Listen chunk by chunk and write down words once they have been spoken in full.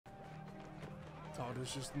Oh,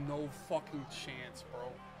 there's just no fucking chance,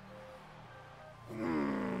 bro.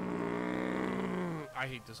 I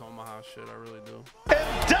hate this Omaha shit. I really do.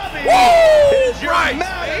 And Dubby is your man.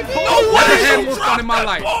 No way! Never had more fun in my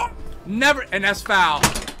life. Never, and that's foul.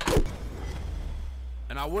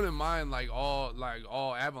 And I wouldn't mind like all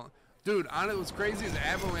Avalanche. Dude, honestly, what's crazy is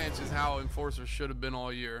Avalanche is how Enforcer should have been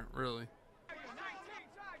all year, really.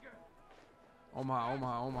 Omaha,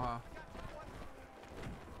 Omaha, Omaha.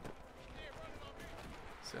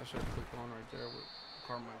 See, I should have clicked on right there with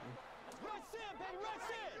Carmichael.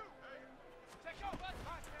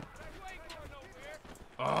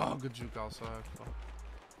 Oh, good juke outside. Fuck.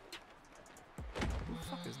 Who the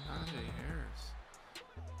fuck is Najee Harris?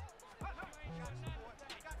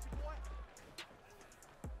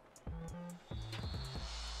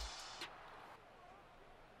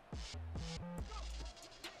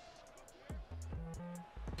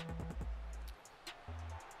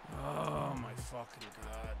 Oh my fucking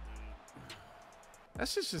god, dude.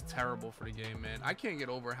 That's just terrible for the game, man. I can't get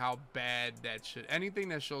over how bad that shit. Anything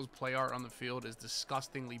that shows play art on the field is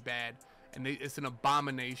disgustingly bad, and it's an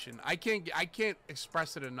abomination. I can't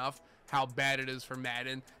express it enough how bad it is for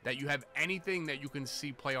Madden that you have anything that you can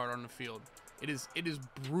see play art on the field. It is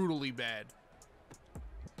brutally bad.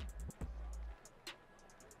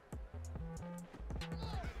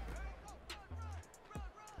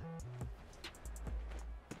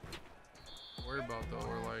 Worried about though,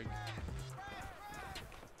 we're like.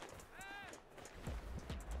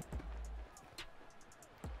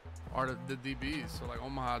 Are the DBs, so like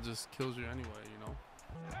Omaha just kills you anyway, you know.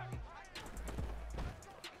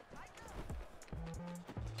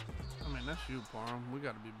 I mean, that's you, Parham. We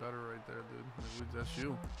got to be better right there, dude. Like, that's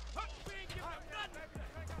you.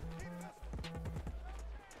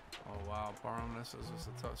 Oh wow, Parham, this is just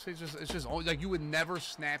a tough. See, it's just like you would never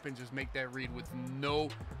snap and just make that read with no,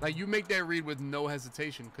 like you make that read with no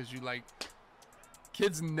hesitation because you like.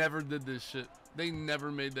 Kids never did this shit. They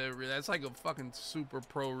never made that read. That's like a fucking super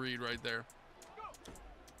pro read right there.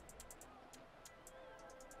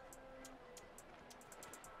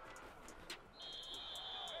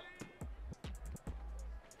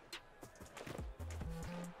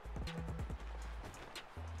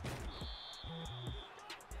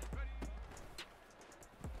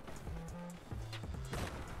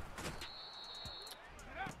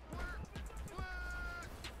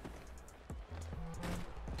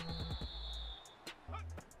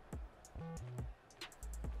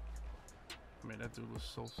 Man, that dude was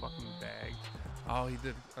so fucking bagged. Oh, he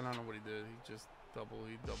did. I don't know what he did. He just double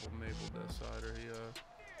nabled that side, or he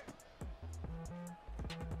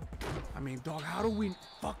I mean, dog, how do we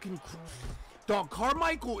fucking? Dog,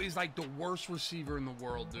 Carmichael is like the worst receiver in the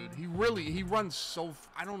world, dude. He runs so.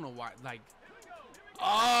 I don't know why. Like,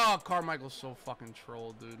 oh, Carmichael's so fucking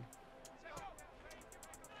troll, dude.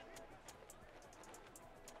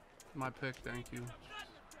 My pick, thank you.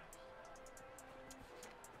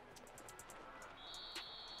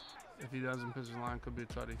 If he doesn't pitch his line, could be a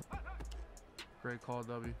tutty. Great call,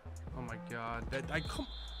 Dubby. Oh my god, that I come.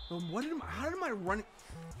 What am? How am I running?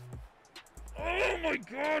 Oh my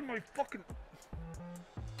god, my fucking.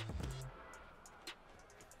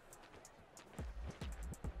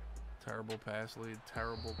 Terrible pass lead.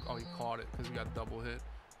 Terrible. Oh, he caught it because he got double hit.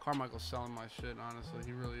 Carmichael's selling my shit. Honestly,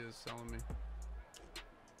 he really is selling me.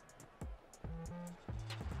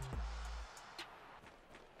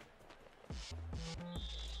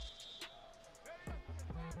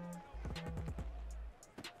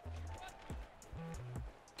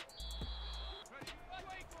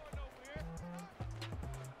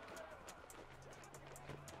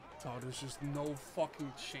 Oh, there's just no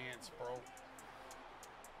fucking chance, bro.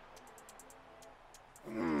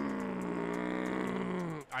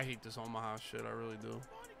 I hate this Omaha shit. I really do.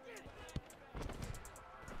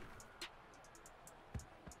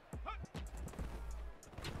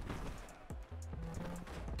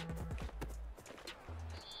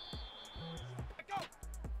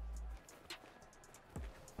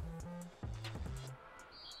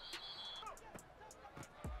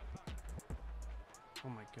 Oh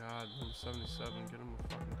my god, I'm 77, get him a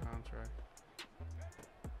fucking contract.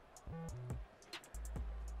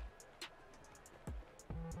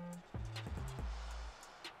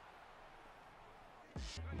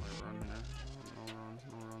 Run there. No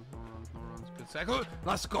runs. Good sack.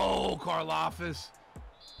 Let's go, Karloffis.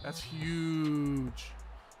 That's huge.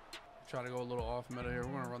 Try to go a little off meta here.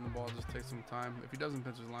 We're gonna run the ball, just take some time. If he doesn't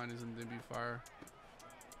pitch his line, he's in DB fire.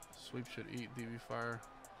 Sweep should eat DB fire.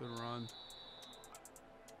 Good run.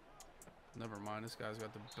 Never mind, this guy's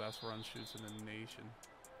got the best run shoots in the nation.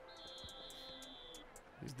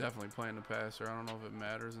 He's definitely playing the passer. I don't know if it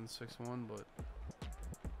matters in 6-1, but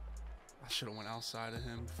should have went outside of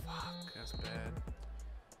him. Fuck, that's bad.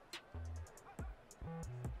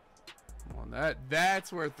 Come on,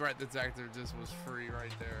 that's where threat detector just was free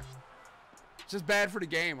right there. Just bad for the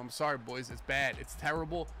game. I'm sorry, boys. It's bad. It's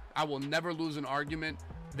terrible. I will never lose an argument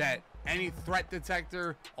that any threat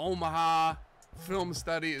detector, Omaha, film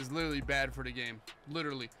study is literally bad for the game.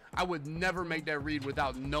 Literally. I would never make that read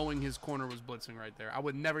without knowing his corner was blitzing right there. I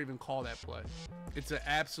would never even call that play. It's an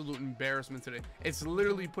absolute embarrassment today. It's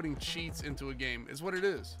literally putting cheats into a game. It's what it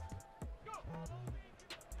is.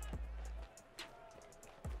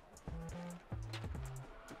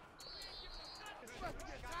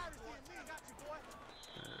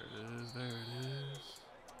 There it is.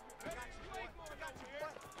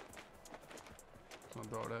 Don't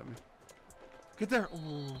throw it at me. Get there.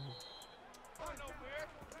 Ooh.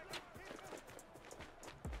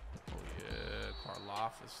 Oh yeah,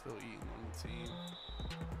 Karloff is still eating on the team.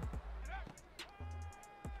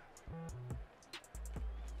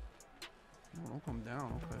 No, don't come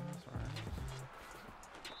down. Okay, that's all right.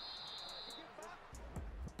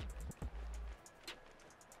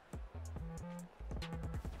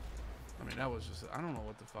 I mean, that was just, I don't know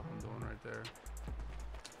what the fuck I'm doing right there.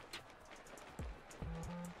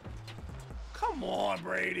 Come on,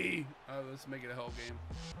 Brady. Let's make it a hell game.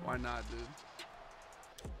 Why not, dude?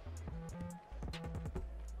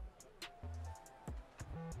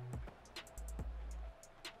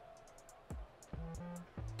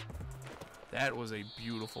 That was a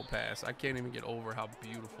beautiful pass. I can't even get over how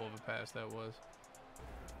beautiful of a pass that was.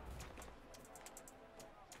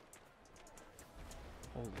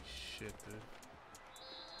 Holy shit, dude.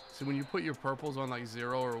 See, when you put your purples on like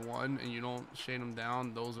 0 or 1 and you don't shade them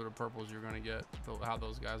down, those are the purples you're going to get. How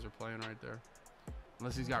those guys are playing right there.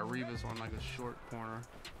 Unless he's got Revis on like a short corner.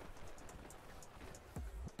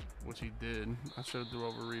 Which he did. I should have threw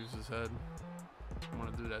over Revis' head. I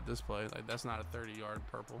want to do that this play. Like, that's not a 30-yard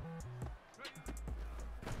purple.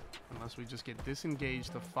 Unless we just get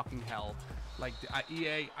disengaged to fucking hell. Like,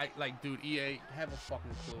 EA, dude, EA, have a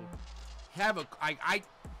fucking clue.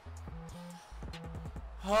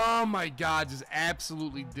 Oh my god, just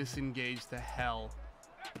absolutely disengaged to hell.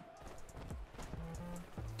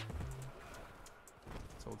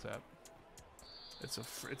 Toe tap. It's a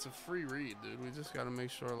free read, dude. We just gotta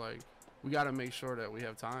make sure, like, we gotta make sure that we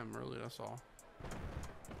have time, really, that's all.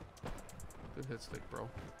 Good hit stick, bro.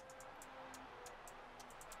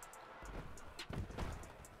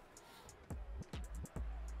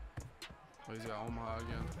 Oh, he's got Omaha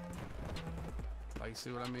again. Like,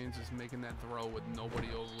 see what I mean? Just making that throw with nobody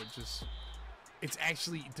over with just... It's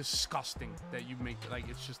actually disgusting that you make... Like,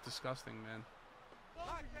 it's just disgusting, man.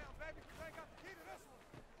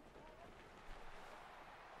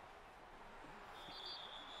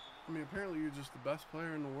 I mean, apparently you're just the best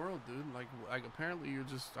player in the world, dude. Like apparently you're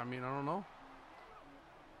just... I mean, I don't know.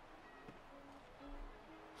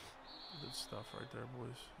 Good stuff right there,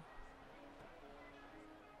 boys.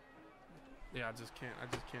 Yeah, I just can't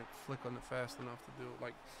flick on it fast enough to do it.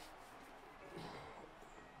 Like,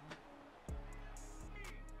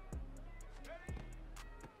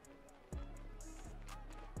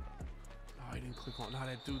 oh, he didn't click on. Nah,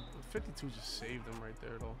 that dude, 52 just saved him right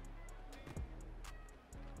there, though.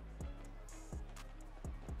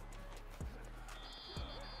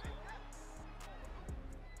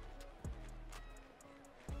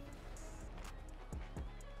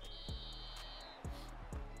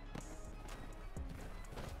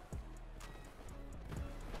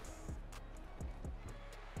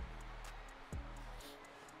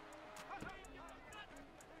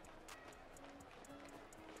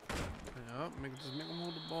 Just make him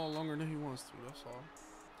hold the ball longer than he wants to, that's all.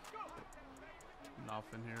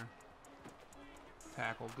 Nothing here.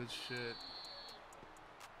 Tackle, good shit.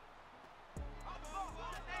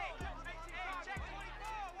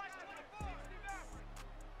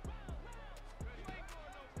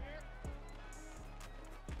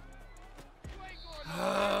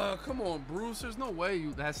 Come on, Bruce. There's no way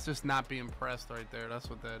you. That's just not being pressed right there. That's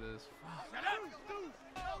what that is.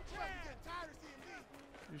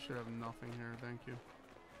 You should have nothing here, thank you.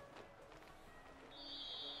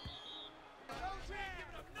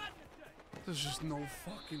 There's just no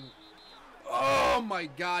fucking... Oh my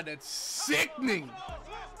god, that's sickening!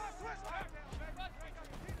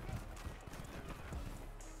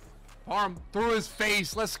 Arm through his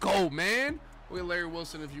face, let's go, man! Look at Larry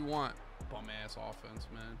Wilson if you want. Bum ass offense,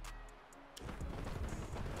 man.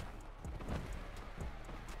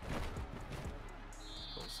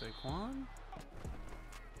 Let's go Saquon.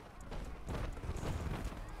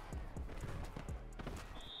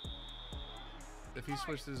 if he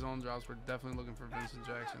switched his own drops, we're definitely looking for Vincent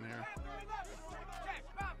Jackson here.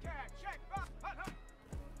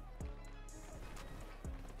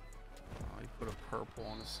 Oh, he put a purple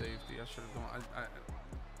on the safety. I should have gone.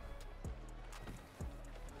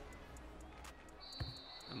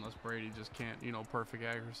 Unless Brady just can't, you know, perfect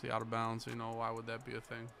accuracy out of bounds. You know, why would that be a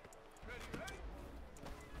thing?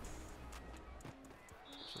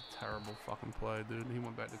 It's a terrible fucking play, dude. He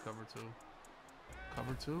went back to cover 2.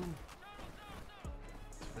 Cover 2.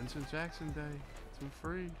 It's Vincent Jackson day. 2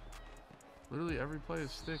 free. Literally every play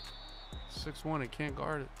is stick. 6-1. It can't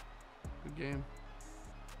guard it. Good game.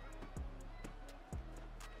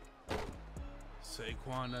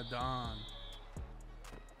 Saquon Adon.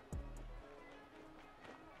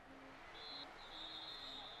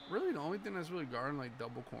 Really, the only thing that's really guarding like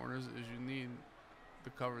double corners is you need the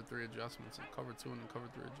cover 3 adjustments, and cover 2 and then cover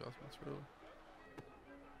 3 adjustments, really.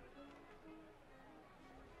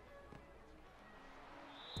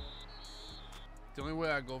 The only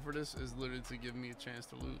way I go for this is literally to give me a chance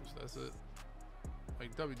to lose. That's it.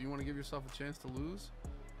 Like, Dubby, do you want to give yourself a chance to lose?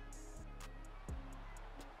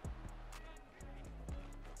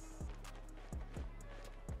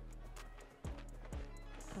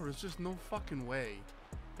 Bro, there's just no fucking way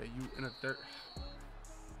that you in a third.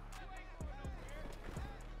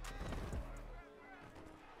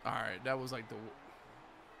 All right, that was like the.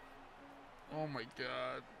 Oh my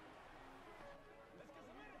god.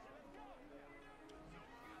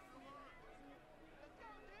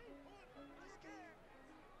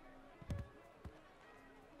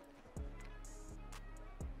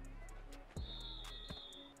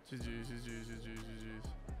 GG's.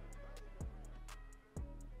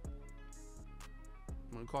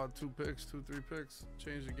 I'm gonna call it 2 picks, 2-3 picks.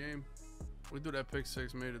 Change the game. We do that pick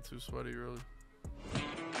 6, made it too sweaty, really.